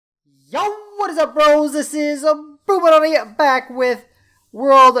Yo, what is up, bros? This is Bruchminati back with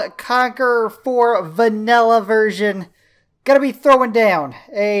World Conqueror 4 Vanilla version. Gonna be throwing down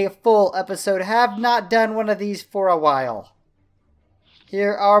a full episode. Have not done one of these for a while.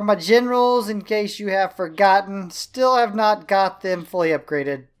 Here are my generals in case you have forgotten. Still have not got them fully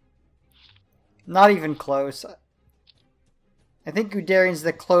upgraded. Not even close. I think Guderian's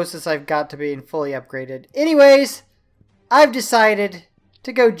the closest I've got to being fully upgraded. Anyways, I've decided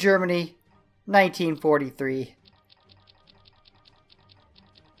to go Germany, 1943.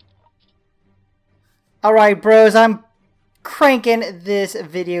 Alright, bros, I'm cranking this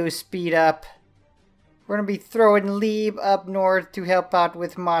video speed up. We're going to be throwing Lieb up north to help out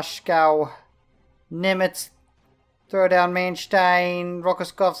with Moscow. Nimitz, throw down Manstein,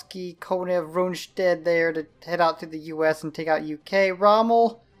 Rokossovsky, Konev, Rundstedt there to head out to the US and take out UK.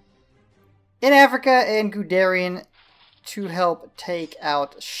 Rommel in Africa, and Guderian to help take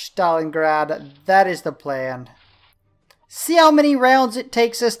out Stalingrad. That is the plan. See how many rounds it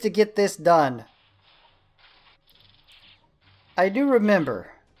takes us to get this done. I do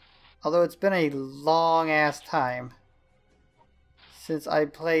remember, although it's been a long ass time since I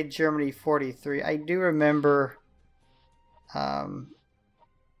played Germany 43, I do remember, and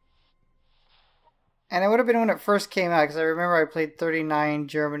it would have been when it first came out, because I remember I played 39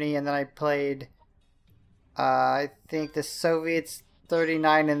 Germany, and then I played I think the Soviets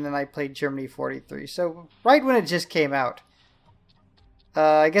 39, and then I played Germany 43. So right when it just came out.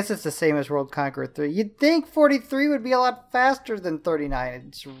 I guess it's the same as World Conqueror 3. You'd think 43 would be a lot faster than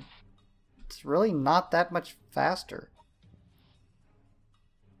 39. It's really not that much faster.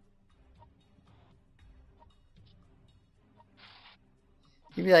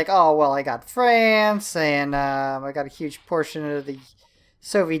 You'd be like, oh, well, I got France, and I got a huge portion of the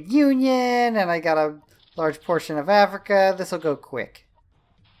Soviet Union, and I got a large portion of Africa. This will go quick.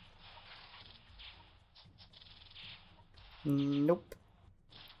 Nope.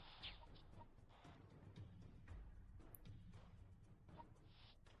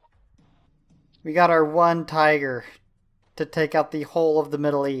 We got our one tiger to take out the whole of the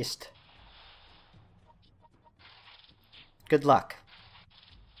Middle East. Good luck.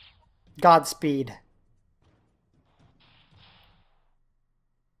 Godspeed.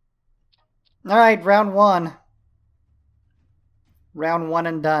 Alright, round one. Round one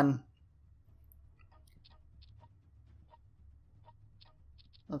and done.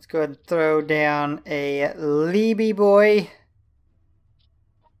 Let's go ahead and throw down a Libby boy.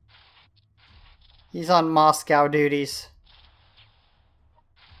 He's on Moscow duties.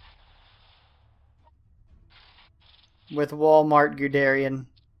 With Walmart Guderian.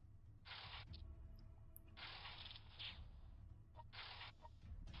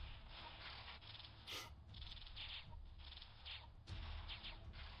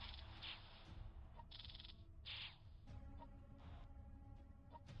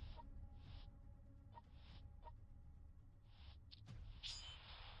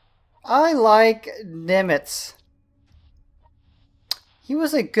 I like Nimitz. He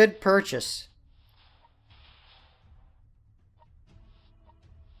was a good purchase.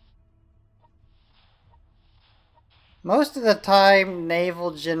 Most of the time,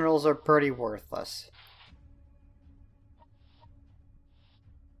 naval generals are pretty worthless.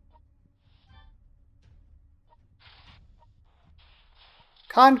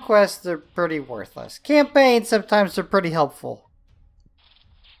 Conquests, they're pretty worthless. Campaigns, sometimes they're pretty helpful.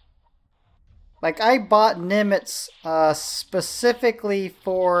 Like, I bought Nimitz specifically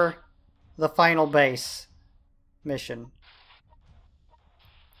for the final base mission.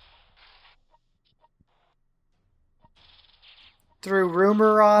 Threw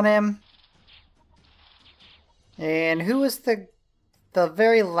rumor on him. And who was the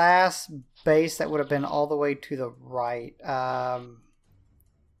very last base that would have been all the way to the right?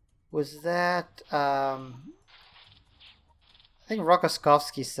 Was that... I think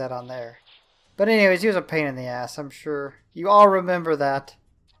Rokossovsky said on there. But anyways, he was a pain in the ass, I'm sure. You all remember that.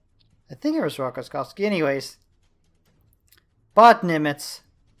 I think it was Rokossovsky. Anyways. Bought Nimitz.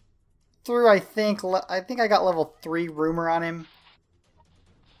 Through, I think I got level 3 rumor on him.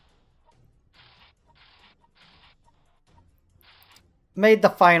 Made the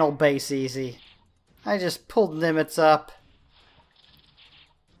final base easy. I just pulled Nimitz up.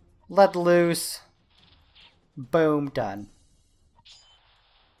 Let loose. Boom, done.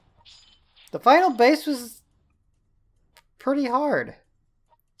 The final base was pretty hard,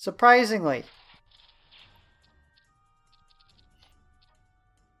 surprisingly.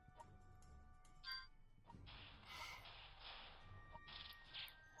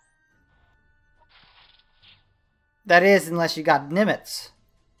 That is, unless you got Nimitz.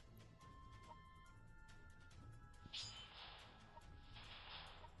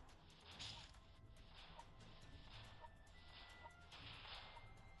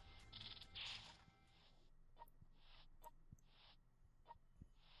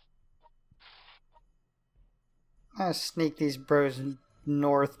 I'll sneak these bros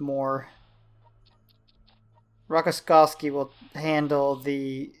north more. Rokoskowski will handle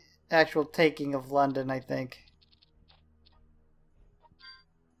the actual taking of London, I think.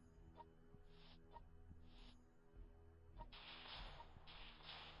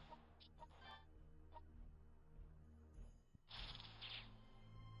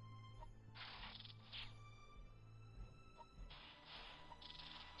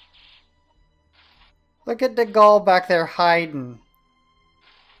 Look at de Gaulle back there hiding.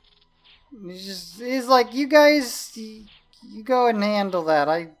 He's like, you guys, you go and handle that.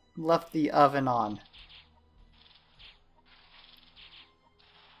 I left the oven on.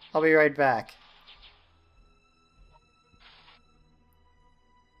 I'll be right back.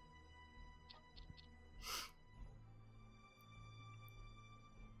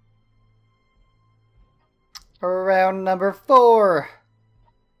 Round number 4.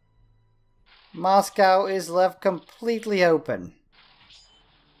 Moscow is left completely open.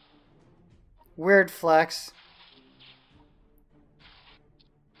 Weird flex.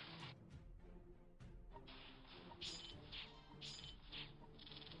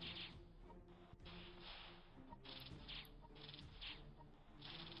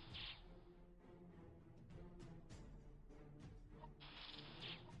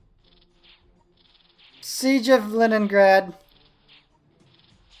 Siege of Leningrad.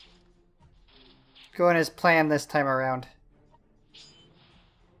 Going as planned this time around.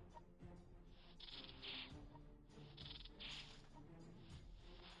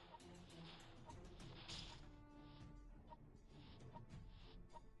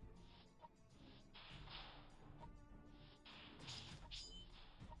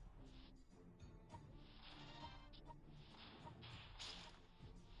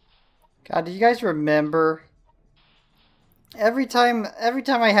 God, do you guys remember? Every time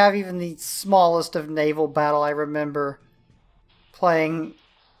I have even the smallest of naval battle, I remember playing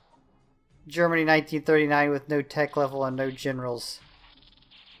Germany 1939 with no tech level and no generals.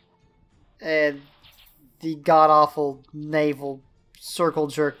 And the god-awful naval circle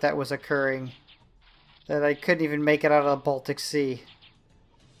jerk that was occurring. That I couldn't even make it out of the Baltic Sea.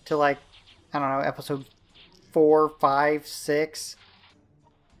 Till like, I don't know, episode 4, 5, 6.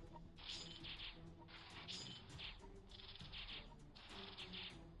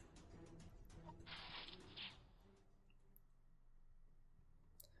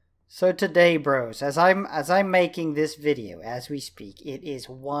 So today, bros, as I'm making this video as we speak, it is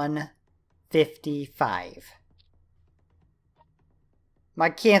 1:55. My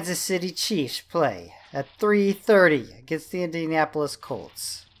Kansas City Chiefs play at 3:30 against the Indianapolis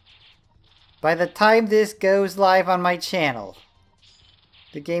Colts. By the time this goes live on my channel,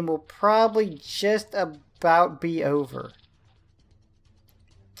 the game will probably just about be over.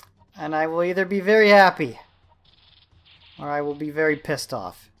 And I will either be very happy or I will be very pissed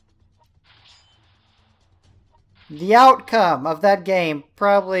off. The outcome of that game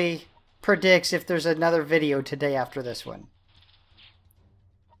probably predicts if there's another video today after this one.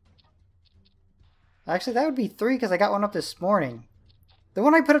 Actually, that would be 3 because I got one up this morning. The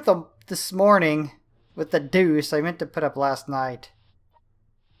one I put up this morning with the deuce, I meant to put up last night.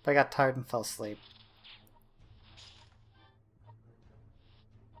 But I got tired and fell asleep.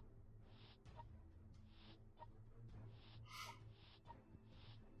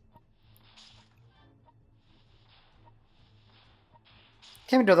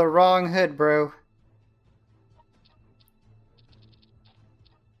 Came to the wrong hood, bro.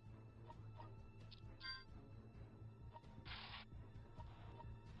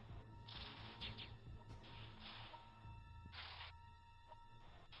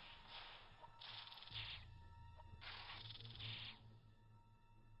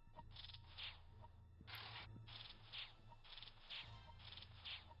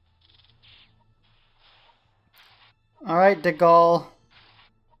 Alright, de Gaulle.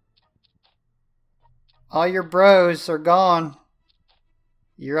 All your bros are gone.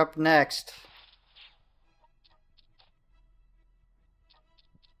 You're up next.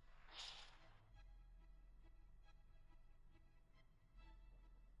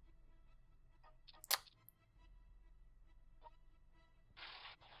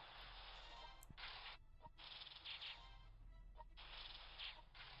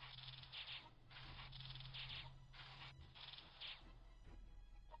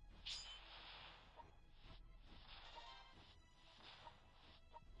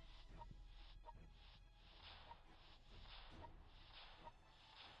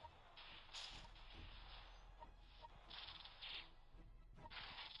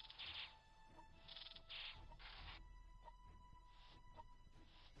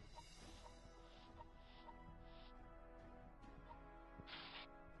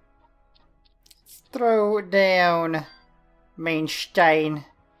 throw down Mainstein.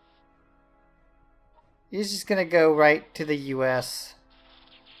 He's just gonna go right to the US.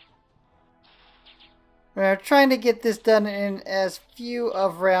 We're trying to get this done in as few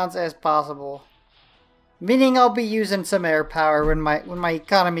of rounds as possible. Meaning I'll be using some air power when my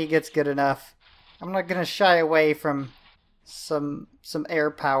economy gets good enough. I'm not gonna shy away from some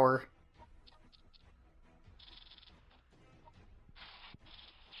air power.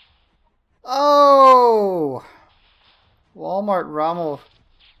 Oh! Walmart Rommel.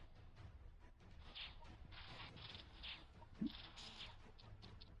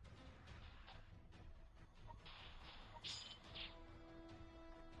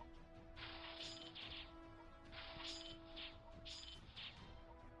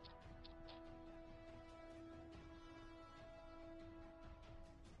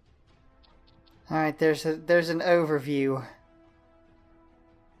 Alright, there's an overview.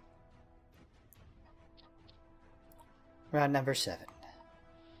 Round number 7.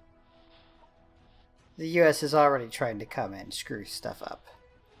 The US is already trying to come in and screw stuff up.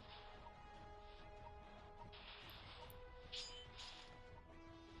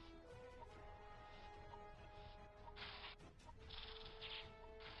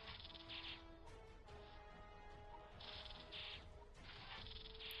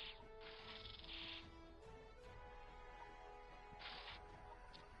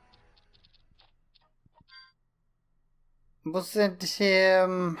 We'll send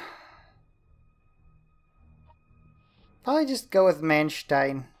him... Probably just go with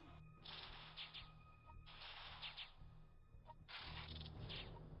Manstein.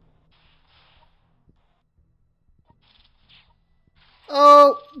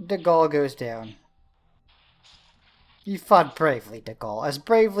 Oh! De Gaulle goes down. You fought bravely, De Gaulle. As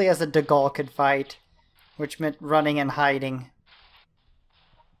bravely as a De Gaulle could fight. Which meant running and hiding.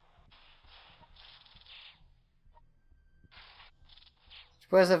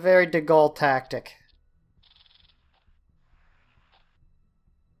 It was a very De Gaulle tactic.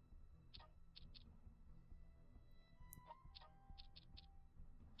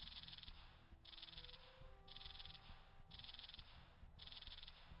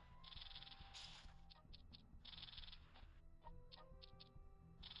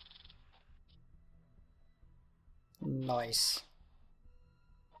 Nice.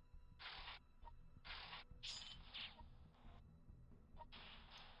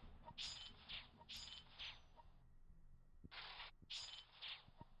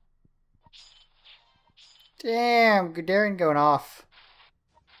 Damn, Guderian going off.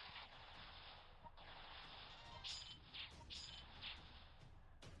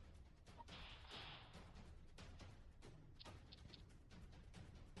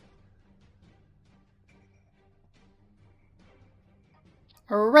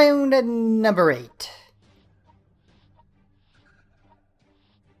 Round number 8.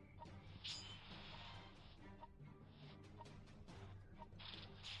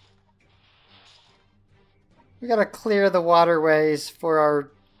 We gotta clear the waterways for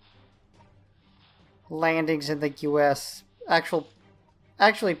our landings in the US.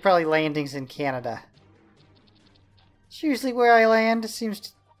 Actually probably landings in Canada. It's usually where I land. It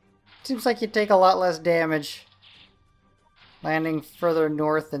seems like you take a lot less damage landing further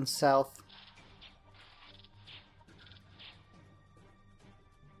north than south.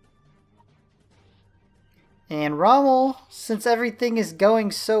 And Rommel, since everything is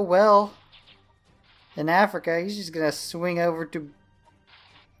going so well in Africa, he's just gonna swing over to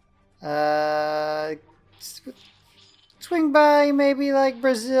swing by maybe like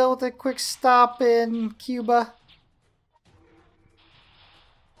Brazil with a quick stop in Cuba.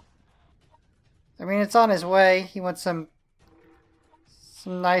 I mean, it's on his way. He wants some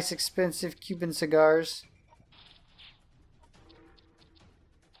nice expensive Cuban cigars.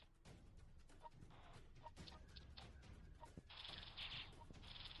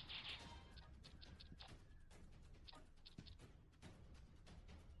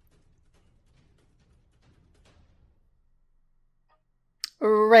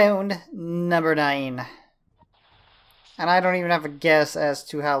 Round number 9. And I don't even have a guess as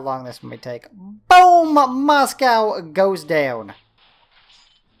to how long this might take. Boom! Moscow goes down.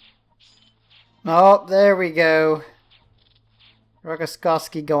 Oh, there we go.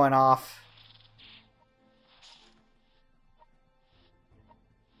 Rokossovsky going off.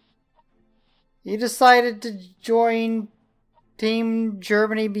 You decided to join Team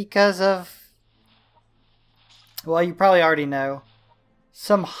Germany because of... Well, you probably already know.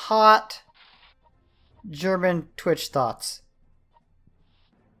 Some hot German Twitch thoughts.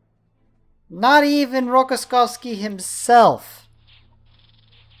 Not even Rokossovsky himself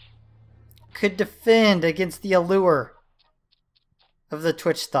could defend against the allure of the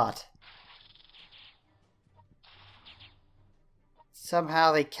Twitch thought.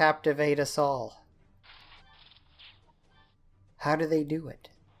 Somehow they captivate us all. How do they do it?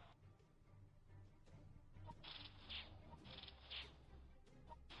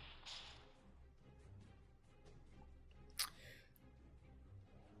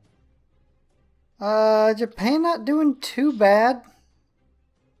 Japan not doing too bad.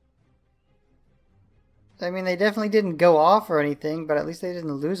 I mean, they definitely didn't go off or anything, but at least they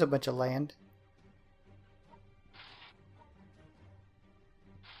didn't lose a bunch of land.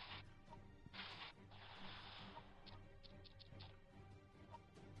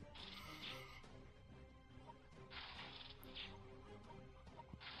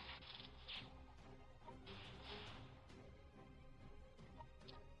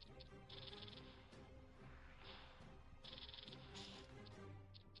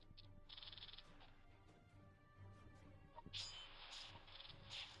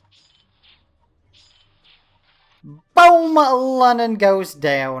 Boom! London goes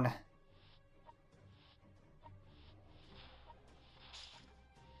down.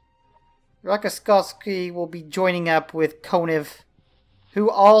 Rakoskowski will be joining up with Konev, who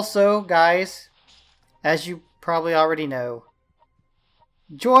also, guys, as you probably already know,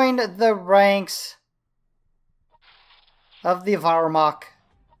 joined the ranks of the Wehrmacht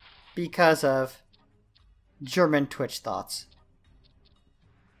because of German Twitch thoughts.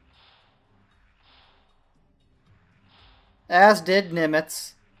 As did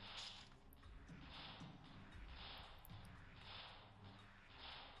Nimitz.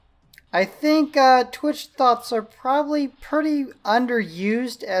 I think Twitch thoughts are probably pretty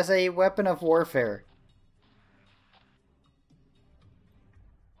underused as a weapon of warfare.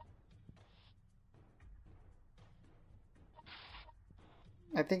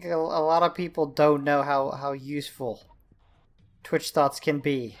 I think a lot of people don't know how useful Twitch thoughts can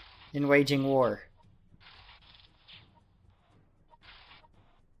be in waging war.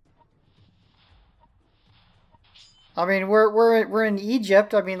 I mean, we're in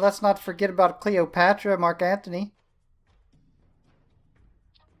Egypt. I mean, let's not forget about Cleopatra, Mark Antony.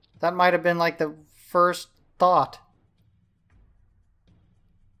 That might have been like the first thought.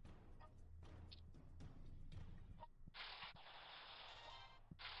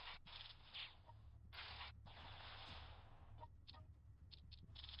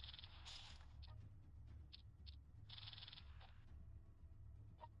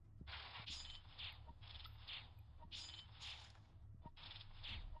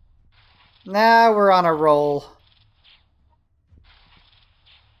 Now we're on a roll.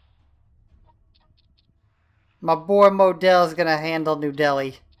 My boy Modell's gonna handle New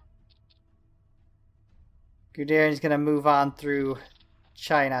Delhi. Guderian's gonna move on through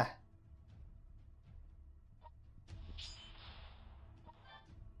China.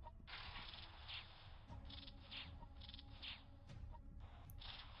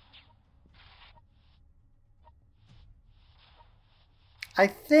 I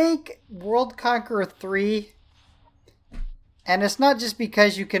think World Conqueror 3, and it's not just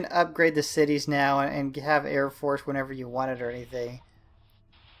because you can upgrade the cities now and have Air Force whenever you want it or anything.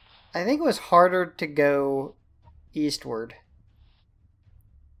 I think it was harder to go eastward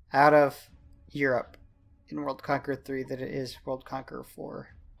out of Europe in World Conqueror 3 than it is World Conqueror 4.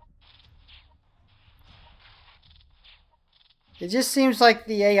 It just seems like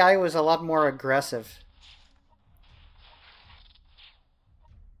the AI was a lot more aggressive.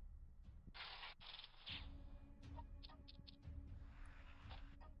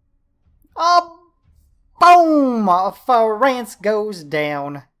 Boom! France goes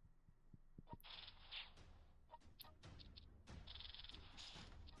down.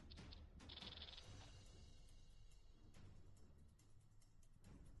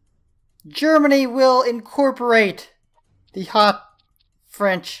 Germany will incorporate the hot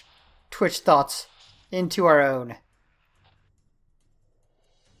French Twitch thoughts into our own.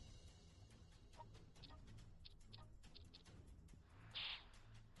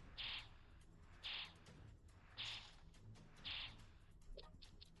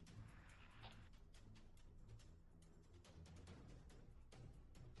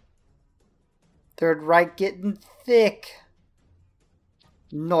 Third Reich getting thick.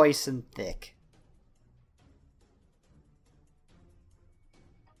 Nice and thick.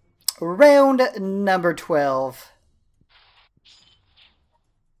 Round number 12.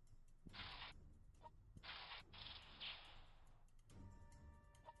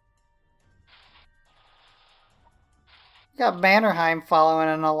 Got Mannerheim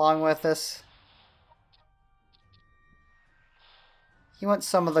following along with us. He wants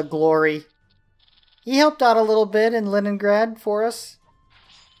some of the glory He helped out a little bit in Leningrad for us.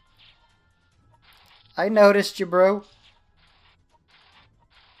 I noticed you, bro.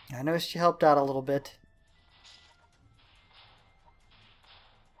 I noticed you helped out a little bit.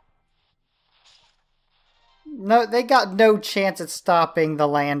 No, they got no chance at stopping the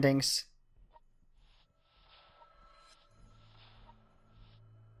landings.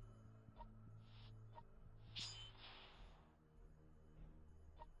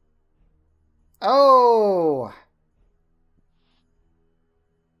 Oh!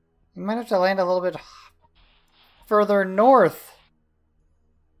 You might have to land a little bit further north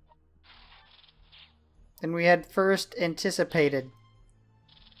than we had first anticipated.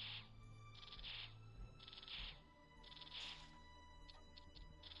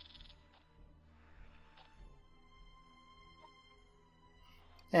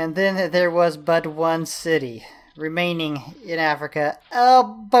 And then there was but one city remaining in Africa.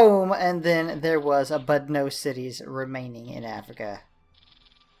 Boom! And then there was but no cities remaining in Africa.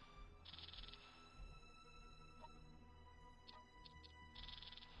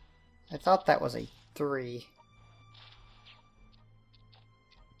 I thought that was a 3.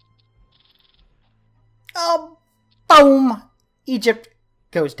 Boom! Egypt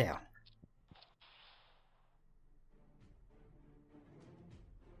goes down.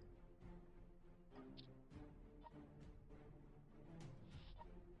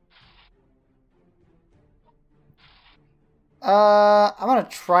 I'm gonna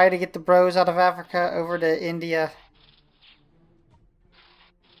try to get the bros out of Africa over to India.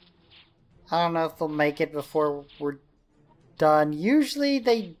 I don't know if they'll make it before we're done. Usually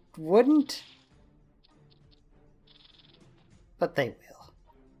they wouldn't, but they will.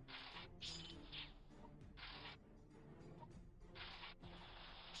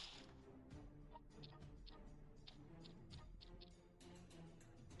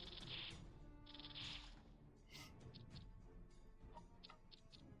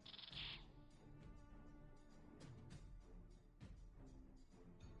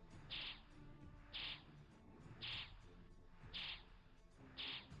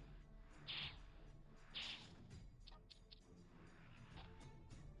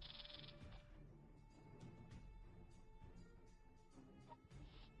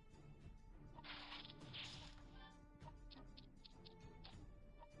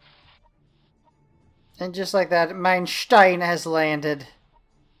 And just like that, mein Stein has landed.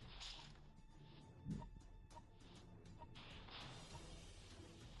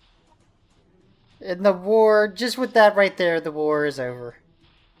 And the war, just with that right there, the war is over.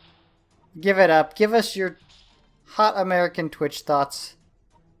 Give it up. Give us your hot American Twitch thoughts,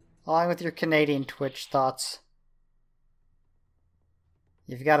 along with your Canadian Twitch thoughts.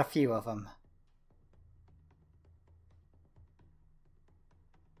 You've got a few of them.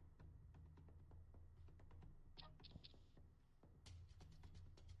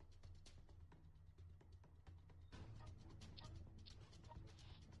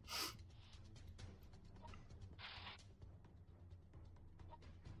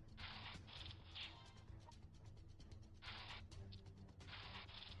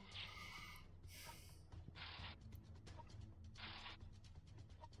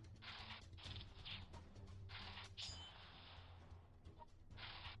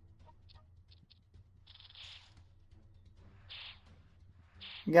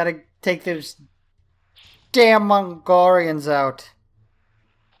 You gotta take those damn Mongolians out.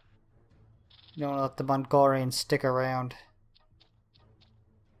 You don't let the Mongolians stick around.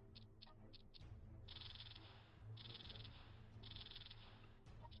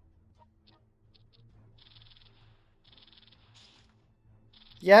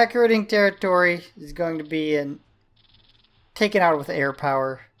 Yak herding territory is going to be taken out with air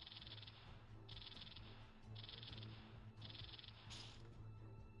power.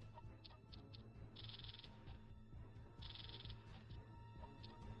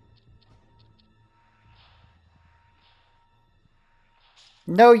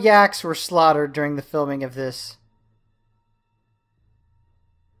 No yaks were slaughtered during the filming of this.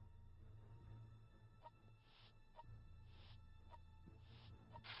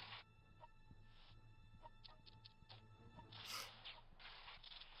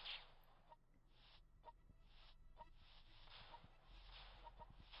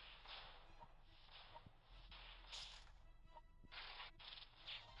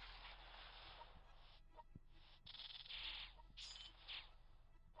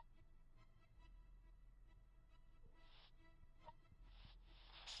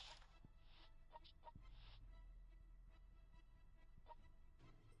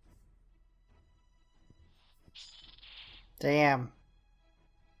 Damn.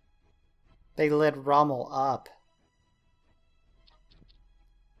 They lit Rommel up.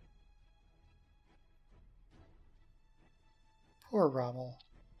 Poor Rommel.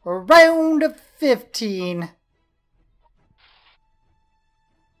 Round 15.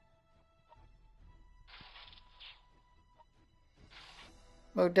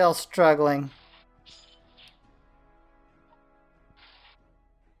 Modell's struggling.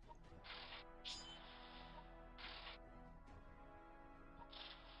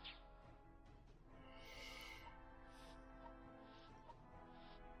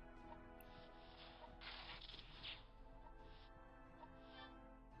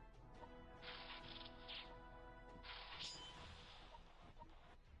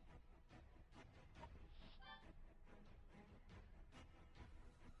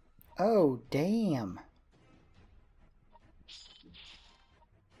 Oh, damn.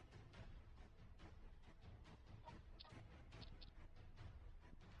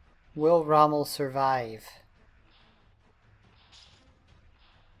 Will Rommel survive?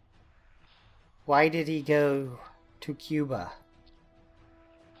 Why did he go to Cuba?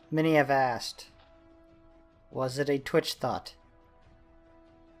 Many have asked. Was it a Twitch thought?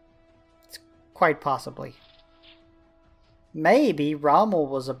 It's quite possibly. Maybe Rommel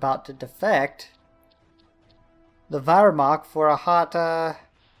was about to defect the Wehrmacht for a hot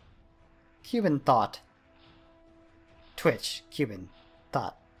Cuban thought. Twitch Cuban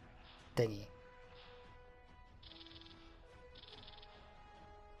thought thingy.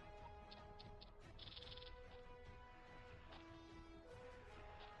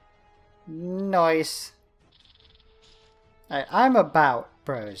 Nice. Alright, I'm about,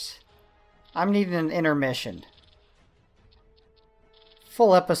 bros. I'm needing an intermission.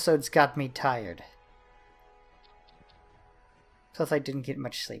 Full episodes got me tired. Plus I didn't get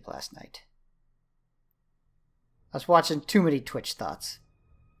much sleep last night. I was watching too many Twitch thoughts.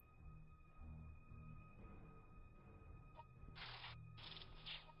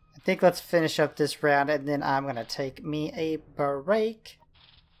 I think let's finish up this round and then I'm going to take me a break.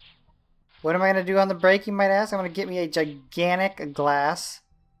 What am I going to do on the break, you might ask? I'm going to get me a gigantic glass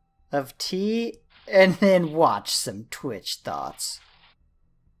of tea and then watch some Twitch thoughts.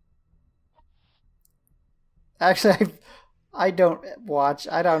 Actually, I don't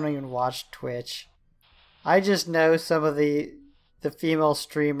even watch Twitch. I just know some of the female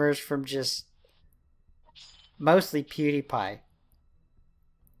streamers from just mostly PewDiePie.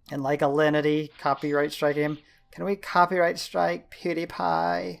 And like Alinity, copyright strike him. Can we copyright strike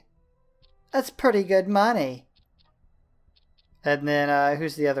PewDiePie? That's pretty good money. And then,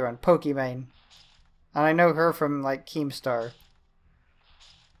 who's the other one? Pokimane. And I know her from, like, Keemstar.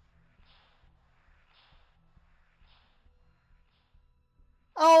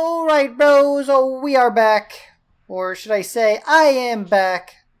 Alright, bros, oh, we are back. Or should I say, I am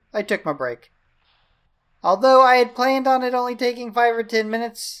back. I took my break. Although I had planned on it only taking 5 or 10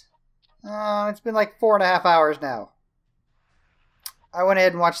 minutes, it's been like 4.5 hours now. I went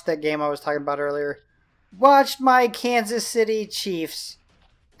ahead and watched that game I was talking about earlier. Watched my Kansas City Chiefs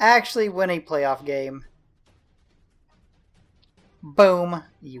actually win a playoff game. Boom,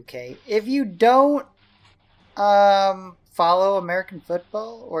 UK. If you don't follow American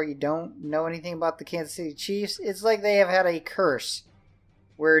football or you don't know anything about the Kansas City Chiefs, it's like they have had a curse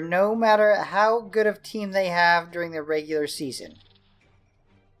where no matter how good of team they have during the regular season,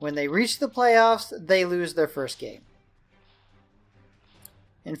 when they reach the playoffs, they lose their first game.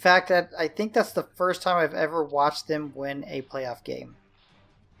 In fact, I think that's the first time I've ever watched them win a playoff game.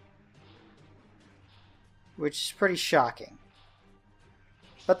 Which is pretty shocking.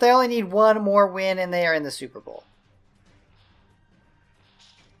 But they only need one more win and they are in the Super Bowl.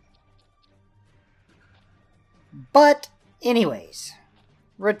 But anyways,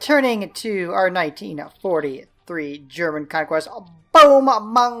 returning to our 1943 German conquest, boom,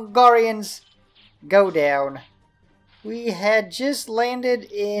 Mongolians go down. We had just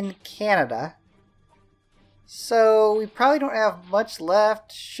landed in Canada, so we probably don't have much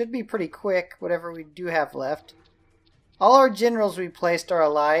left. Should be pretty quick, whatever we do have left. All our generals we placed are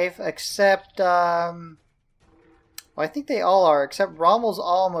alive, except, well, I think they all are, except Rommel's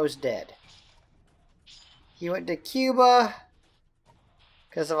almost dead. He went to Cuba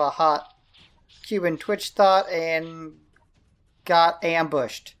because of a hot Cuban Twitch thought and got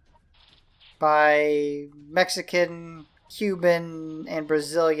ambushed by Mexican, Cuban, and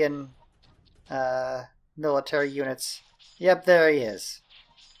Brazilian military units. Yep, there he is.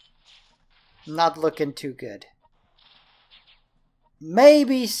 Not looking too good.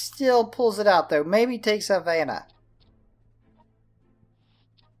 Maybe still pulls it out, though. Maybe takes Havana.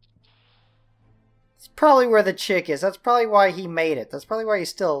 It's probably where the chick is. That's probably why he made it. That's probably why he's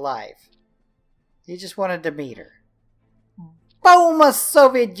still alive. He just wanted to meet her. Boom!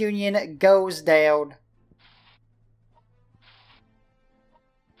 Soviet Union goes down.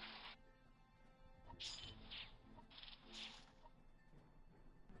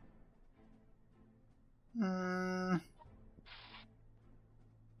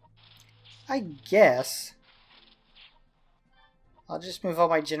 I guess I'll just move all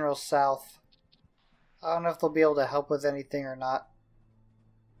my generals south. I don't know if they'll be able to help with anything or not.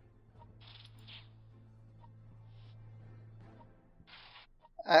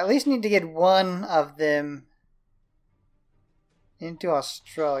 I at least need to get one of them into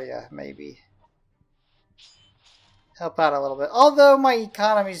Australia, maybe. Help out a little bit. Although my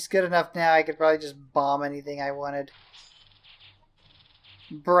economy's good enough now, I could probably just bomb anything I wanted.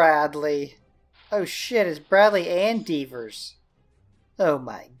 Bradley. Oh shit, it's Bradley and Devers. Oh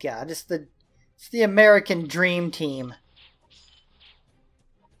my god, it's the American Dream Team.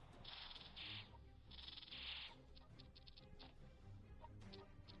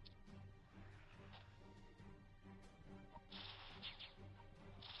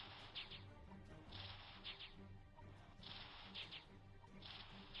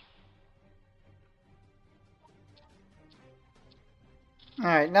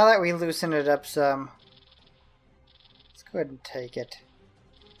 Alright, now that we loosen it up some, let's go ahead and take it.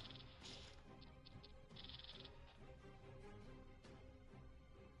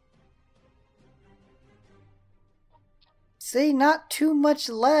 See, not too much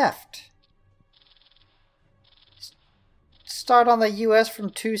left. Start on the US from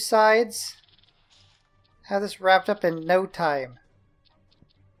two sides. Have this wrapped up in no time.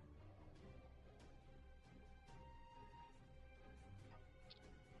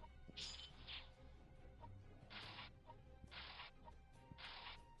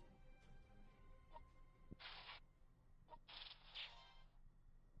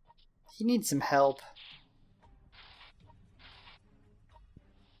 He needs some help.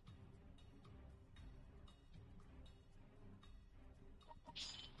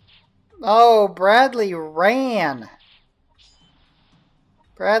 Oh, Bradley ran.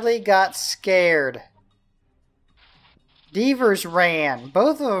 Bradley got scared. Devers ran.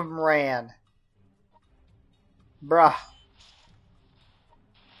 Both of them ran. Bruh.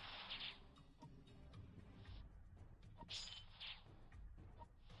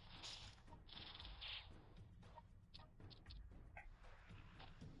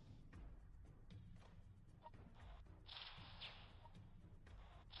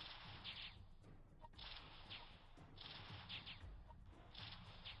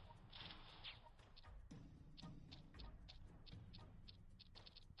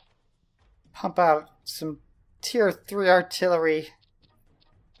 Pump out some tier 3 artillery.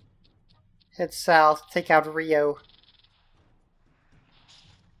 Head south, take out Rio.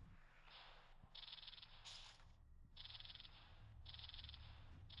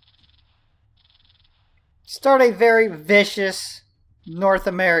 Start a very vicious North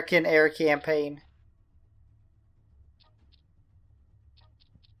American air campaign.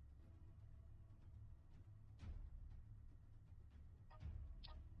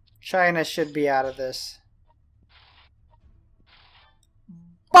 China should be out of this.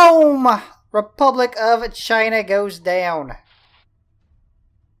 Boom! Republic of China goes down.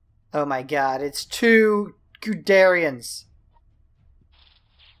 Oh my god, it's 2 Guderians.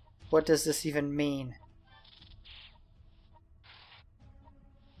 What does this even mean?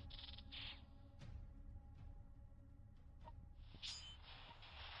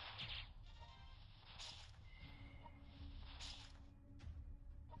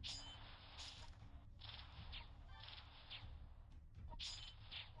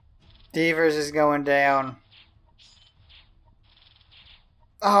 Devers is going down.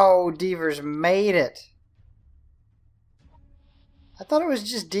 Oh, Devers made it. I thought it was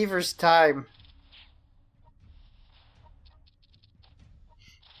just Devers' time.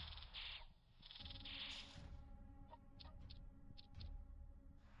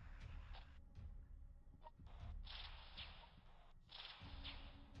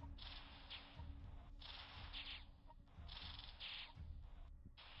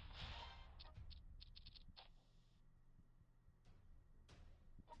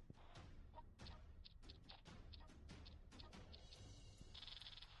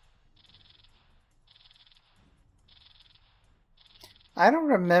 I don't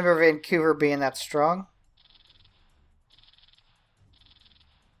remember Vancouver being that strong.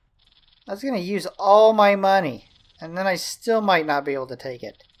 I was going to use all my money, and then I still might not be able to take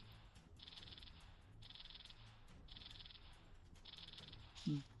it.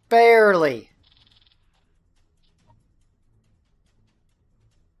 Barely.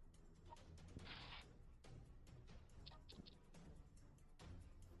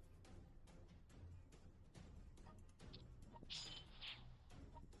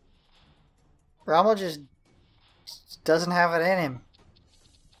 Rommel just doesn't have it in him.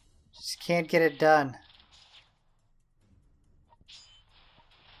 Just can't get it done.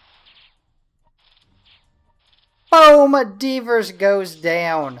 Boom! Devers goes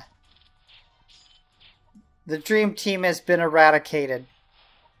down. The Dream Team has been eradicated.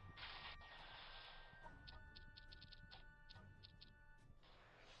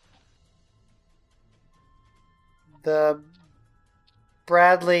 The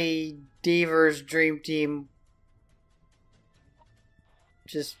Bradley Devers Dream Team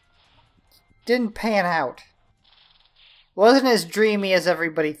just didn't pan out. Wasn't as dreamy as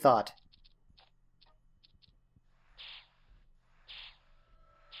everybody thought.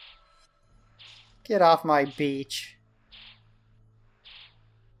 Get off my beach.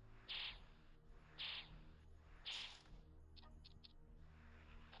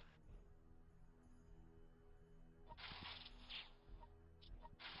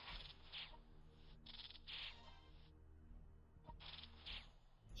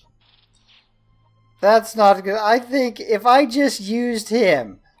 That's not good. I think if I just used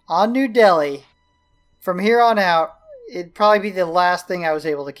him on New Delhi, from here on out, it'd probably be the last thing I was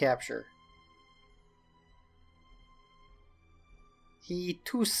able to capture. He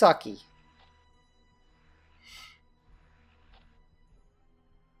too sucky.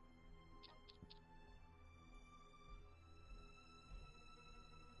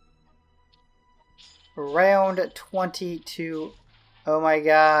 Round 22. Oh my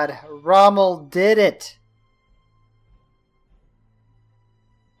god. Rommel did it.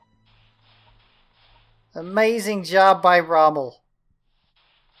 Amazing job by Rommel.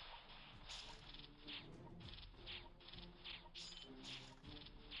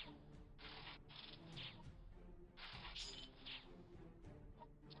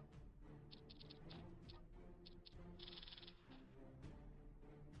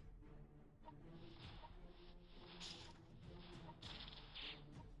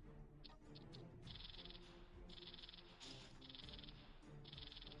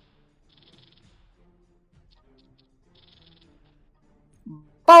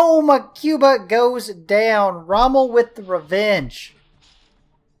 Boom! Cuba goes down. Rommel with the revenge.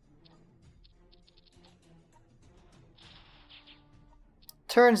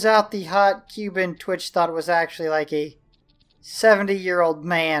 Turns out the hot Cuban Twitch thought it was actually like a 70-year-old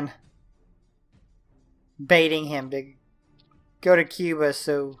man baiting him to go to Cuba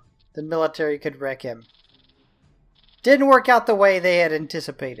so the military could wreck him. Didn't work out the way they had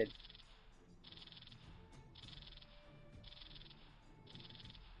anticipated.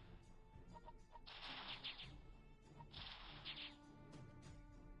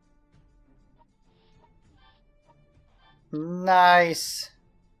 Nice.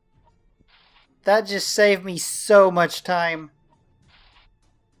 That just saved me so much time.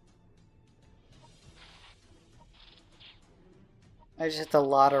 I just hit the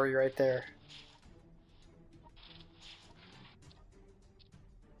lottery right there.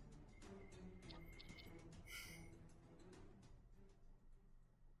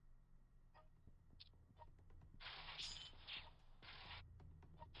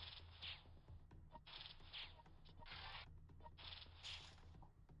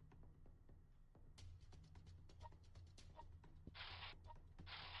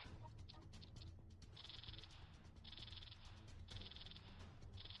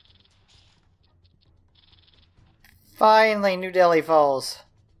 Finally, New Delhi falls.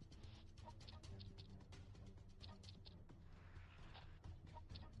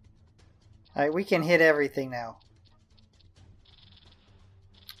 Alright, we can hit everything now.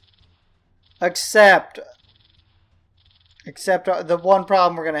 Except the one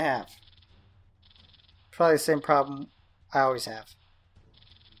problem we're going to have. Probably the same problem I always have.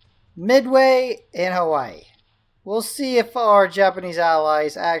 Midway and Hawaii. We'll see if our Japanese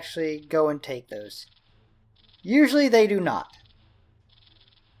allies actually go and take those. Usually they do not.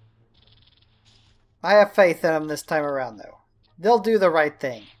 I have faith in them this time around, though. They'll do the right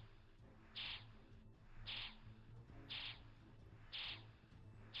thing.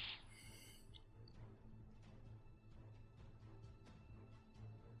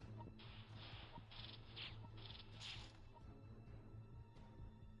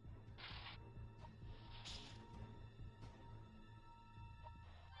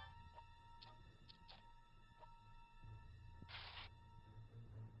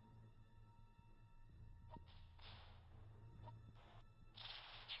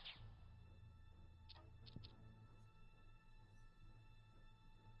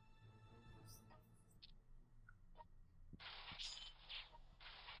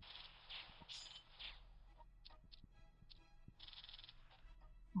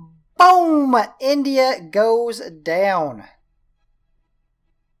 Boom! India goes down.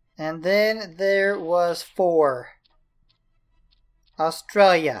 And then there was 4.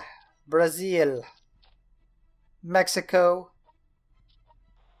 Australia, Brazil, Mexico.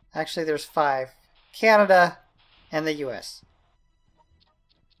 Actually, there's 5. Canada and the US.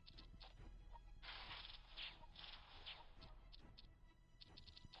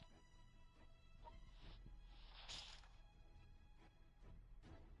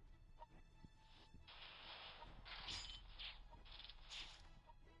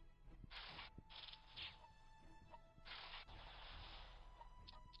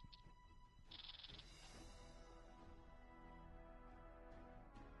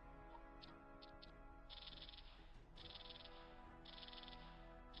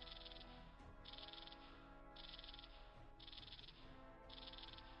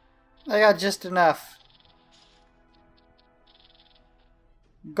 I got just enough.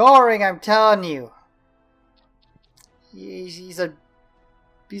 Goring, I'm telling you. He's a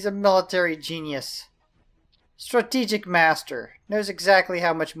military genius. Strategic master. Knows exactly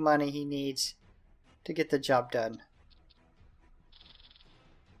how much money he needs to get the job done.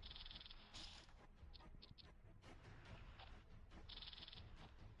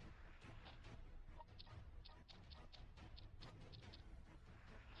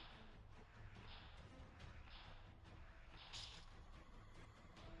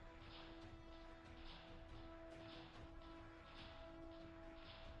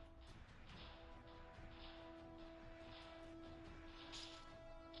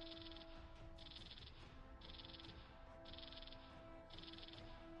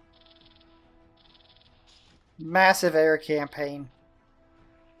 Massive air campaign.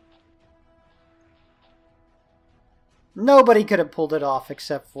 Nobody could have pulled it off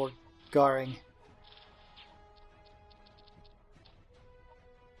except for Goring.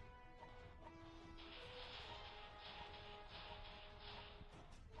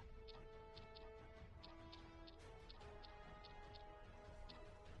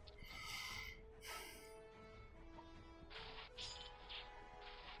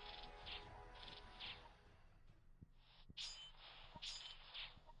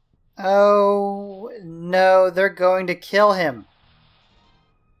 Oh no, they're going to kill him.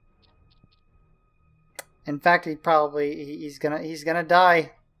 In fact, he's gonna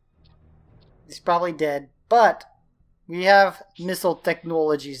die. He's probably dead. But we have missile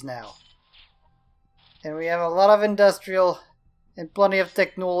technologies now. And we have a lot of industrial and plenty of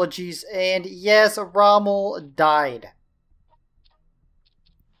technologies. And yes, Rommel died.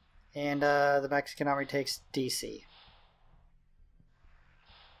 And the Mexican army takes DC.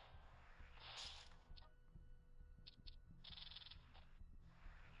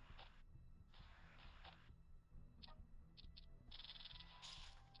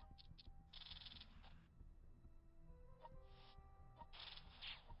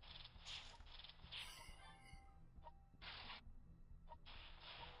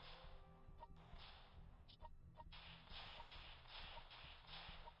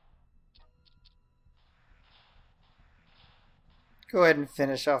 Go ahead and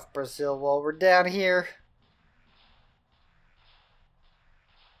finish off Brazil while we're down here.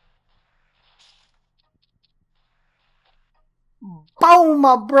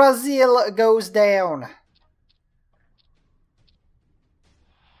 Boom! Brazil goes down.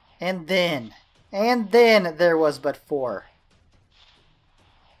 And then there was but 4.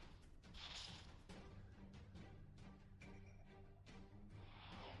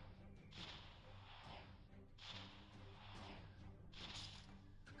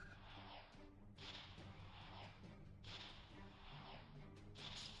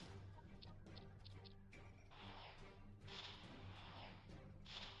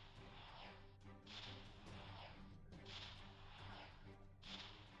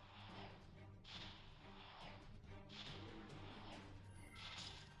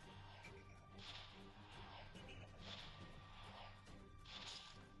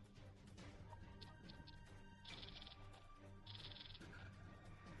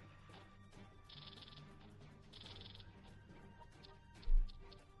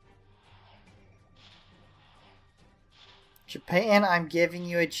 Japan, I'm giving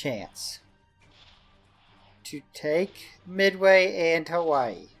you a chance to take Midway and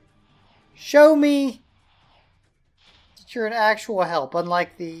Hawaii. Show me that you're an actual help,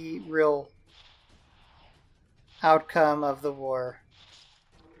 unlike the real outcome of the war.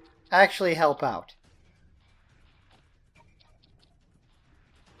 Actually help out.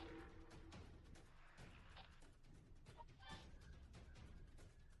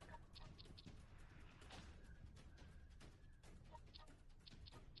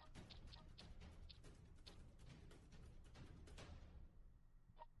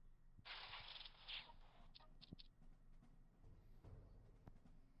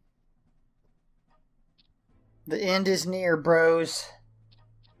 The end is near, bros.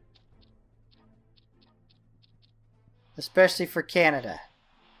 Especially for Canada.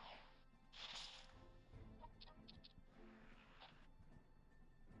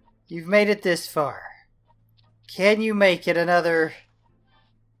 You've made it this far. Can you make it another...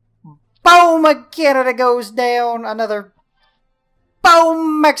 Boom! Canada goes down. Another...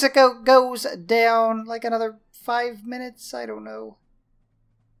 Boom! Mexico goes down. Like another 5 minutes? I don't know.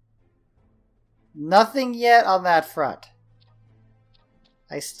 Nothing yet on that front.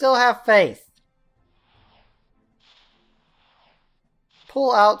 I still have faith.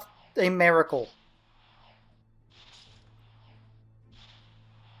 Pull out a miracle.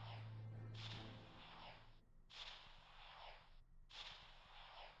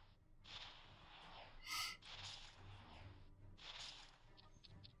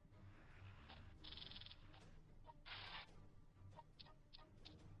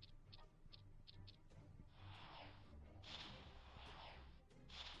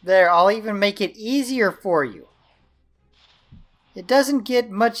 There, I'll even make it easier for you. It doesn't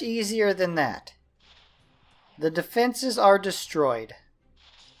get much easier than that. The defenses are destroyed.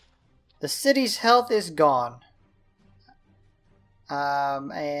 The city's health is gone.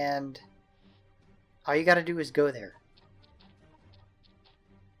 And all you gotta do is go there.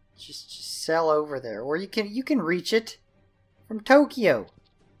 Just sail over there. Or you can reach it from Tokyo.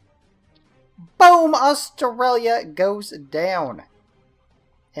 Boom! Australia goes down.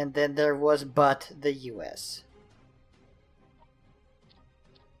 And then there was but the US.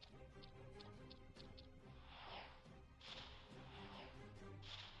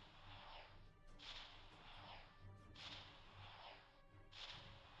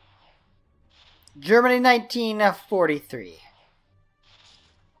 Germany 1943.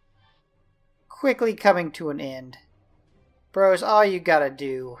 Quickly coming to an end. Bros, all you gotta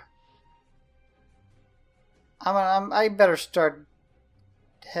do... I better start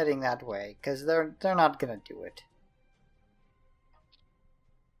heading that way, because they're not gonna do it.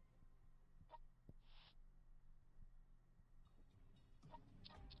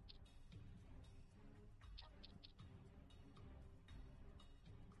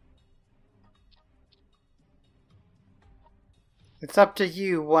 It's up to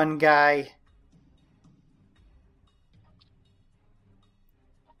you, one guy.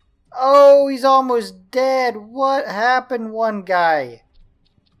 Oh, he's almost dead. What happened, one guy?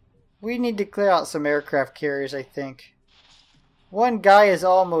 We need to clear out some aircraft carriers, I think. One guy is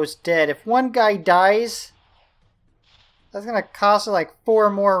almost dead. If one guy dies, that's going to cost us like 4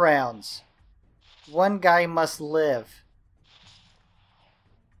 more rounds. One guy must live.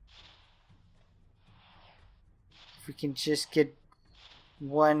 If we can just get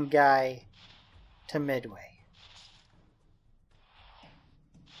one guy to Midway.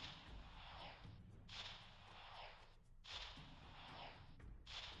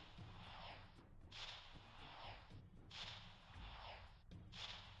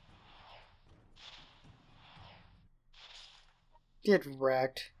 Get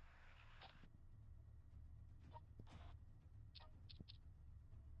wrecked.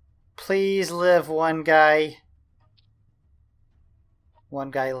 Please live, one guy.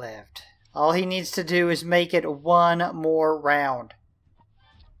 One guy lived. All he needs to do is make it one more round.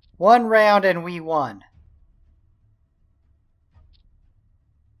 One round and we won.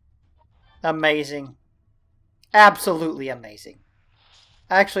 Amazing. Absolutely amazing.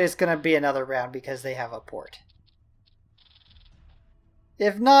 Actually, it's going to be another round because they have a port.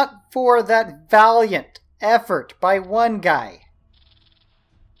 If not for that valiant effort by one guy.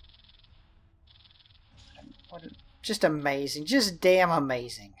 Just amazing. Just damn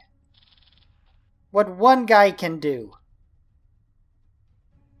amazing. What one guy can do.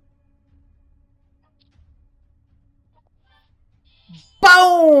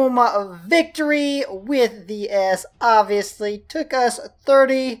 Boom! Victory with the S. Obviously took us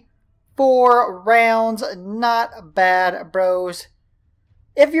 34 rounds. Not bad, bros.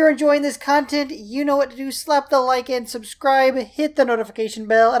 If you're enjoying this content, you know what to do. Slap the like and subscribe. Hit the notification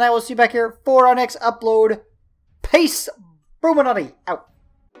bell. And I will see you back here for our next upload. Peace. Bruchminati out.